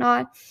yourself or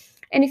not.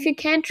 And if you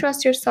can't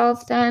trust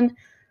yourself, then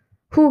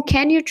who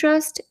can you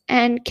trust?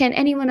 And can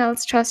anyone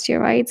else trust you,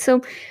 right?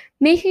 So,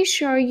 making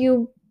sure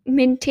you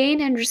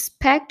maintain and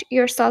respect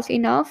yourself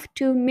enough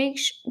to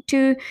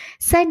to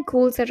set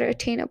goals that are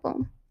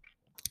attainable.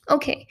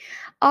 Okay,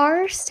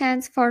 R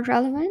stands for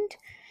relevant,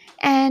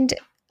 and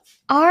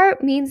R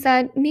means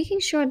that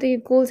making sure that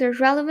your goals are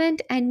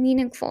relevant and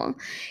meaningful.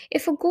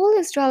 If a goal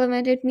is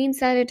relevant, it means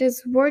that it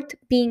is worth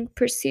being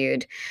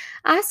pursued.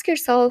 Ask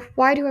yourself,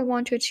 why do I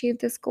want to achieve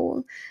this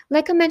goal?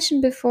 Like I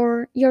mentioned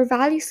before, your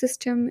value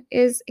system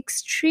is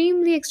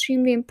extremely,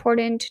 extremely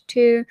important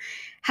to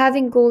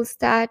having goals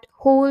that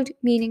hold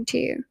meaning to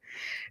you.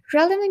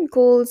 Relevant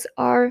goals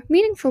are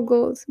meaningful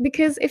goals,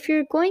 because if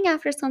you're going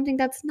after something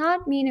that's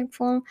not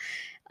meaningful,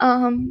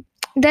 um,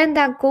 then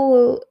that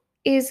goal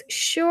is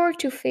sure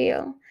to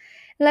fail.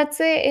 Let's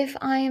say if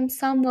I am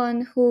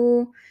someone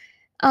who,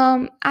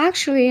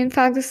 actually, in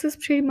fact, this is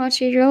pretty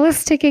much a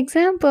realistic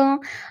example.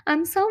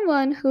 I'm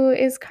someone who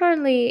is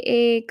currently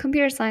a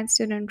computer science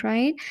student,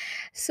 right?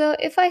 So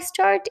if I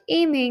start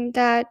aiming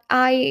that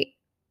I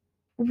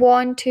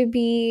want to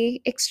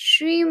be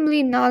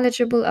extremely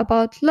knowledgeable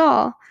about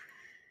law,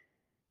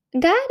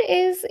 that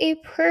is a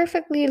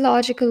perfectly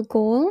logical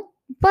goal,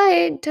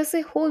 but does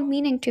it hold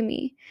meaning to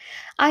me?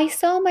 I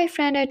saw my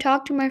friend, I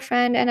talked to my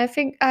friend, and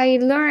I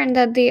learned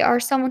that they are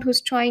someone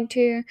who's trying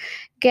to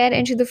get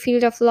into the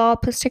field of law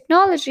plus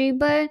technology,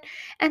 but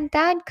and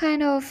that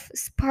kind of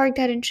sparked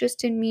that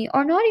interest in me,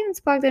 or not even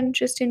sparked that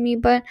interest in me,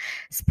 but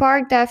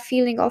sparked that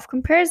feeling of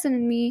comparison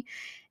in me.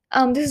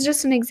 This is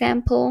just an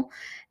example.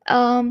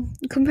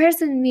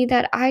 Comparison in me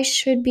that I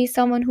should be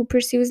someone who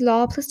pursues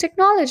law plus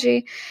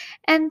technology,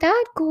 and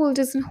that goal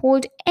doesn't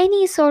hold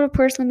any sort of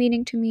personal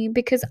meaning to me,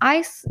 because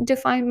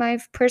defined my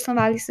personal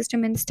value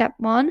system in step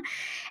one,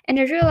 and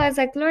I realized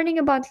like learning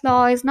about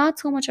law is not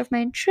so much of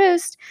my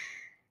interest.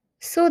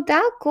 So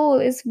that goal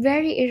is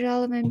very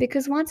irrelevant,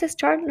 because once I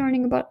start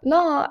learning about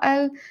law,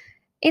 I'll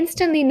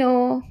instantly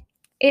know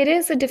it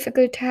is a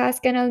difficult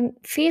task and I'll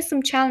face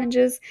some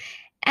challenges,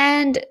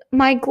 and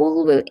my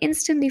goal will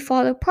instantly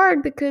fall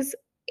apart because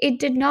it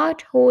did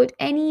not hold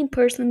any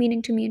personal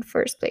meaning to me in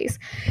first place.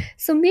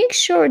 So make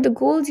sure the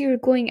goals you're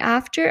going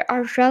after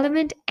are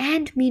relevant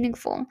and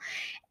meaningful,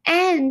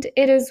 and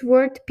it is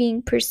worth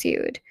being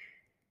pursued.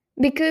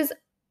 Because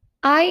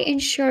I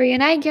ensure you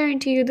and I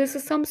guarantee you, this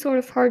is some sort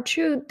of hard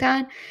truth,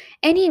 that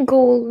any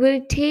goal will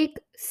take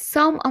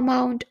some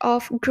amount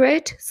of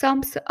grit,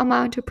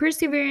 amount of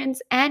perseverance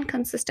and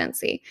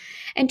consistency.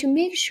 And to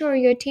make sure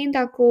you attain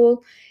that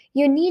goal,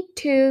 you need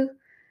to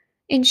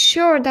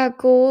ensure that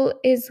goal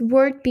is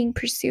worth being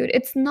pursued.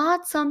 It's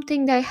not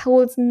something that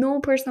holds no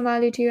personal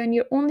value to you and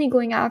you're only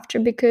going after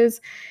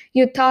because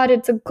you thought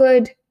it's a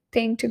good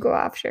thing to go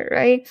after,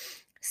 right?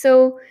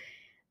 So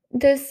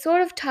this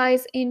sort of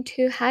ties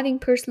into having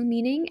personal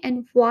meaning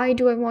and why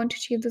do I want to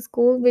achieve this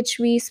goal, which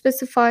we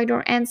specified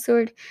or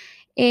answered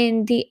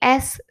in the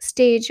S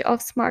stage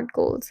of SMART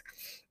goals.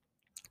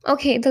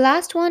 Okay, the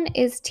last one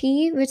is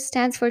T, which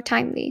stands for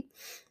timely.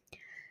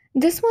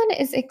 This one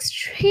is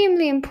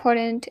extremely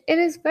important. It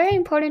is very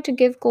important to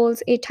give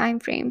goals a time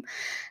frame.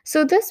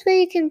 So this way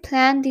you can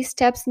plan the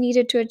steps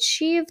needed to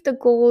achieve the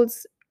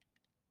goals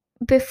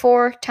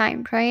before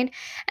time, right?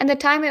 And the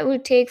time it will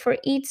take for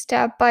each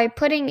step. By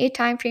putting a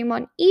time frame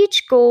on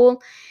each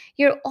goal,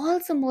 you're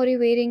also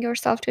motivating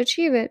yourself to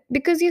achieve it,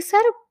 because you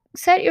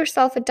set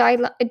yourself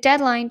a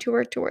deadline to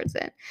work towards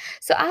it.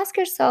 So ask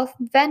yourself,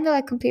 when will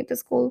I complete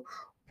this goal?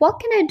 What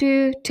can I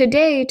do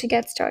today to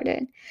get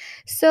started?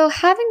 So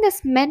having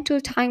this mental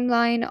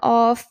timeline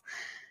of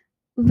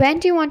when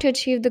do you want to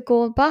achieve the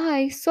goal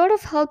by sort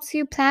of helps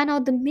you plan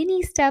out the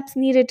mini steps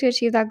needed to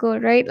achieve that goal,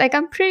 right? Like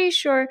I'm pretty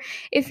sure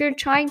if you're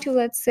trying to,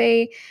 let's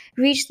say,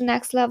 reach the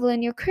next level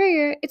in your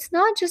career, it's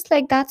not just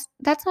like that's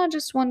not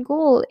just one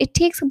goal. It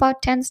takes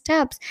about 10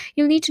 steps.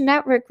 You'll need to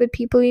network with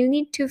people, you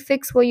need to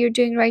fix what you're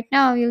doing right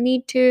now, you'll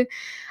need to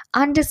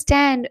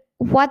understand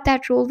what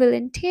that role will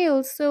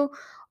entail. So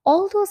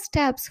all those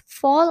steps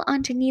fall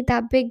underneath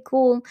that big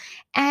goal,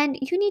 and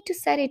you need to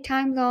set a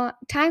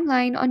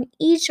timeline on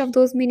each of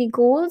those mini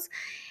goals,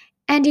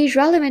 and a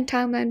relevant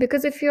timeline,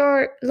 because if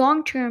your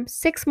long-term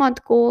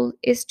 6-month goal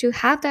is to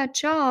have that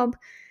job,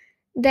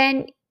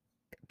 then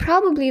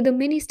probably the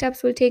mini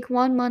steps will take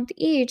 1 month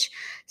each.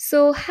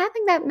 So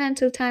having that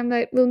mental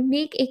timeline will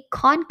make a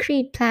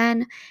concrete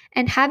plan,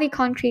 and have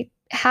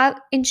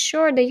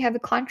ensure that you have a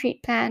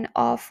concrete plan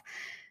of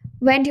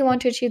when do you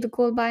want to achieve the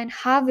goal by and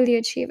how will you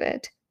achieve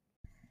it.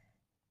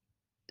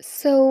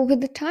 So,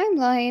 with the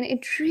timeline,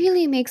 it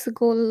really makes the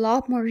goal a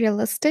lot more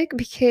realistic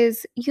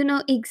because you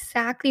know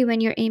exactly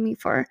when you're aiming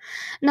for.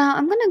 Now,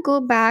 I'm going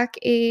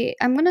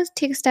to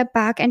take a step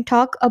back and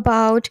talk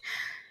about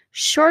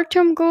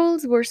short-term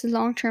goals versus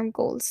long-term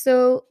goals.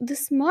 So, the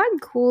SMART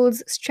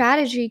goals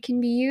strategy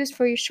can be used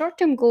for your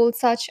short-term goals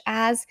such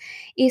as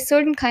a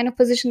certain kind of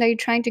position that you're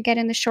trying to get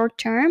in the short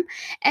term,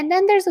 and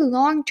then there's a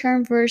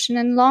long-term version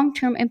and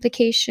long-term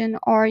implication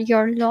or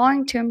your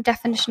long-term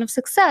definition of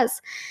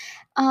success.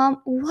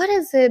 What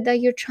is it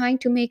that you're trying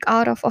to make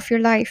out of your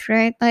life,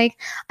 right? Like,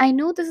 I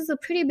know this is a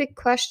pretty big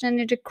question,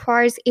 it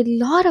requires a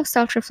lot of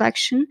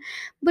self-reflection,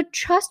 but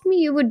trust me,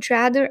 you would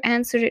rather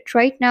answer it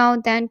right now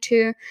than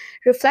to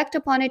reflect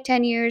upon it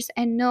 10 years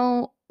and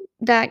know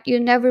that you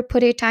never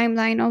put a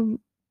timeline of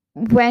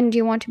when do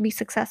you want to be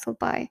successful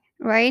by,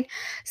 right?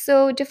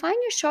 So define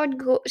your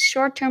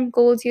short-term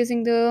goals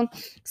using the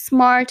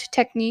SMART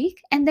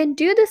technique, and then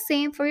do the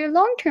same for your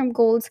long-term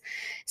goals.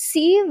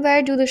 See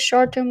where do the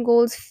short-term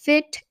goals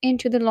fit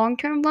into the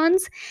long-term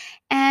ones,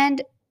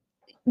 and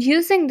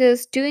using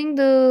this, doing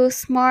the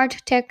SMART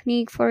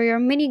technique for your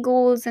mini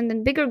goals and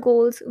then bigger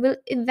goals will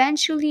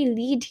eventually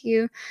lead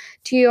you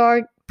to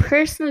your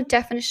personal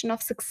definition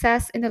of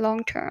success in the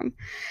long term.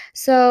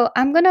 So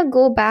I'm gonna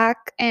go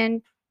back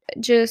and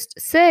just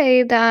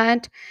say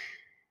that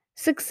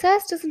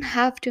success doesn't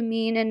have to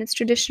mean, in its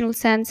traditional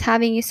sense,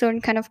 having a certain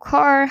kind of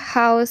car,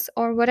 house,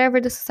 or whatever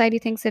the society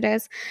thinks it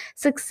is.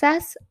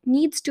 Success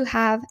needs to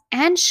have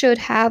and should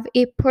have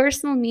a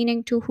personal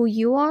meaning to who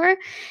you are.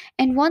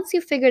 And once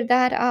you figure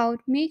that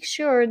out, make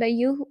sure that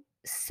you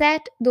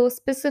set those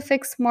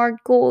specific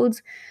SMART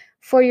goals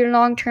for your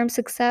long term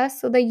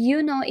success so that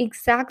you know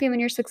exactly when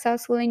you're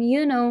successful and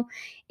you know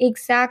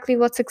exactly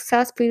what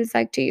success feels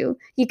like to you.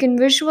 You can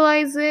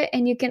visualize it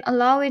and you can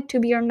allow it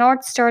to be your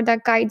North Star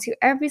that guides you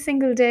every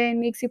single day and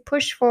makes you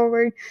push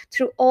forward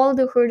through all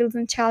the hurdles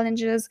and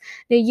challenges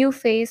that you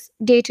face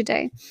day to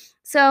day.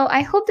 So,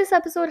 I hope this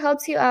episode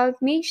helps you out.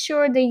 Make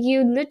sure that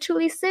you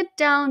literally sit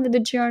down with a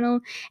journal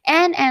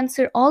and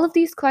answer all of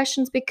these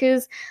questions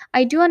because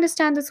I do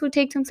understand this will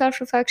take some self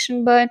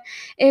reflection, but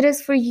it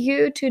is for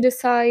you to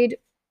decide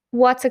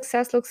what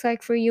success looks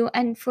like for you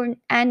and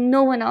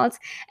no one else.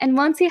 And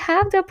once you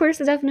have that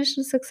personal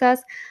definition of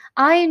success,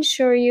 I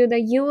assure you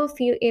that you will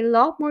feel a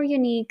lot more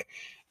unique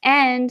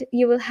and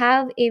you will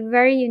have a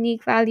very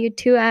unique value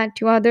to add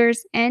to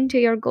others and to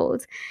your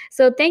goals.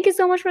 So, thank you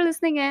so much for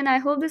listening in. I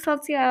hope this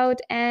helps you out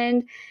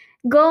and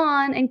go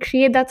on and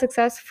create that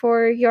success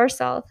for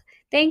yourself.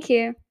 Thank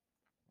you.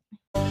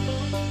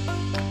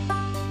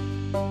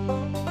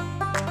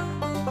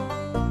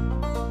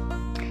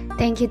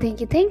 Thank you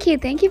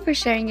for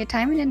sharing your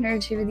time and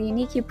energy with the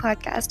Unique You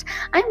podcast.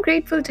 I'm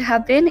grateful to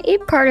have been a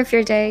part of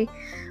your day.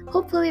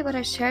 Hopefully, what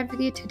I shared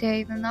with you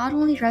today will not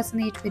only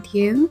resonate with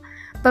you,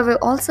 but will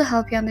also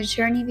help you on the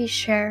journey we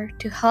share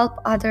to help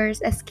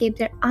others escape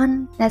their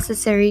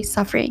unnecessary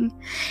suffering.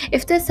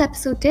 If this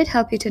episode did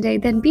help you today,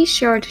 then be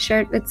sure to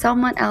share it with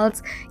someone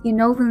else you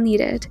know will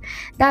need it.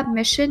 That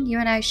mission you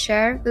and I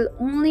share will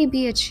only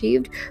be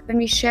achieved when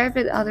we share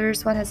with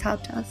others what has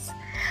helped us.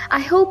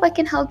 I hope I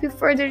can help you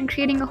further in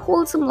creating a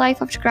wholesome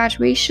life after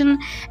graduation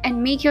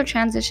and make your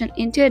transition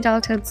into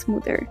adulthood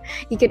smoother.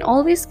 You can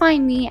always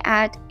find me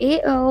at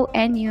AONUSHKA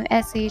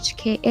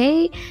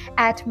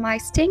at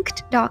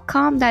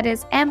mystinct.com. That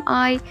is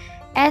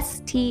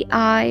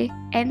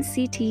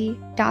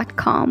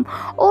MISTINCT.com,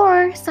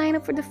 or sign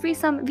up for the free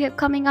summit we have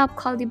coming up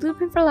called the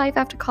Blueprint for Life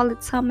after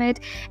College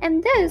Summit.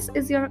 And this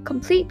is your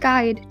complete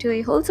guide to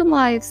a wholesome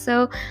life.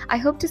 So I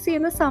hope to see you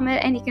in the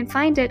summit, and you can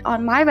find it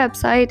on my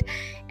website,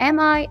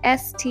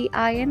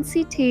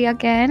 MISTINCT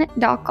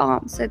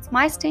again.com. So it's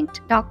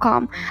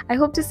mystinct.com. I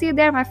hope to see you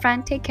there, my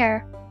friend. Take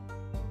care.